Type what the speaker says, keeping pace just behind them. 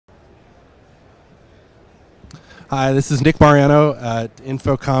Hi, this is Nick Mariano at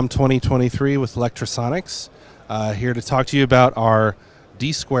InfoComm 2023 with Lectrosonics. Here to talk to you about our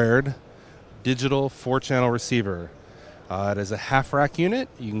D² digital 4-channel receiver. It is a half-rack unit.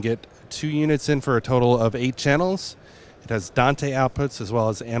 You can get 2 units in for a total of 8 channels. It has Dante outputs as well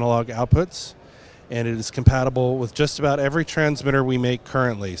as analog outputs. And it is compatible with just about every transmitter we make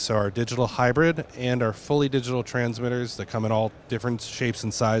currently. So our digital hybrid and our fully digital transmitters that come in all different shapes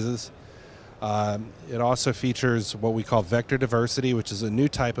and sizes. It also features what we call vector diversity, which is a new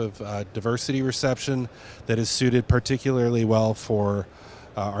type of diversity reception that is suited particularly well for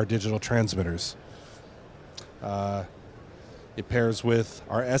our digital transmitters. It pairs with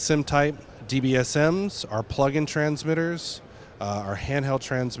our SM type DBSMs, our plug-in transmitters, our handheld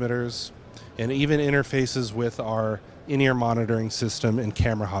transmitters, and even interfaces with our in-ear monitoring system and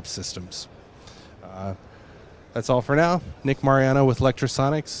camera hop systems. That's all for now. Nick Mariano with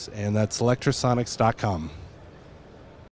Lectrosonics, and that's lectrosonics.com.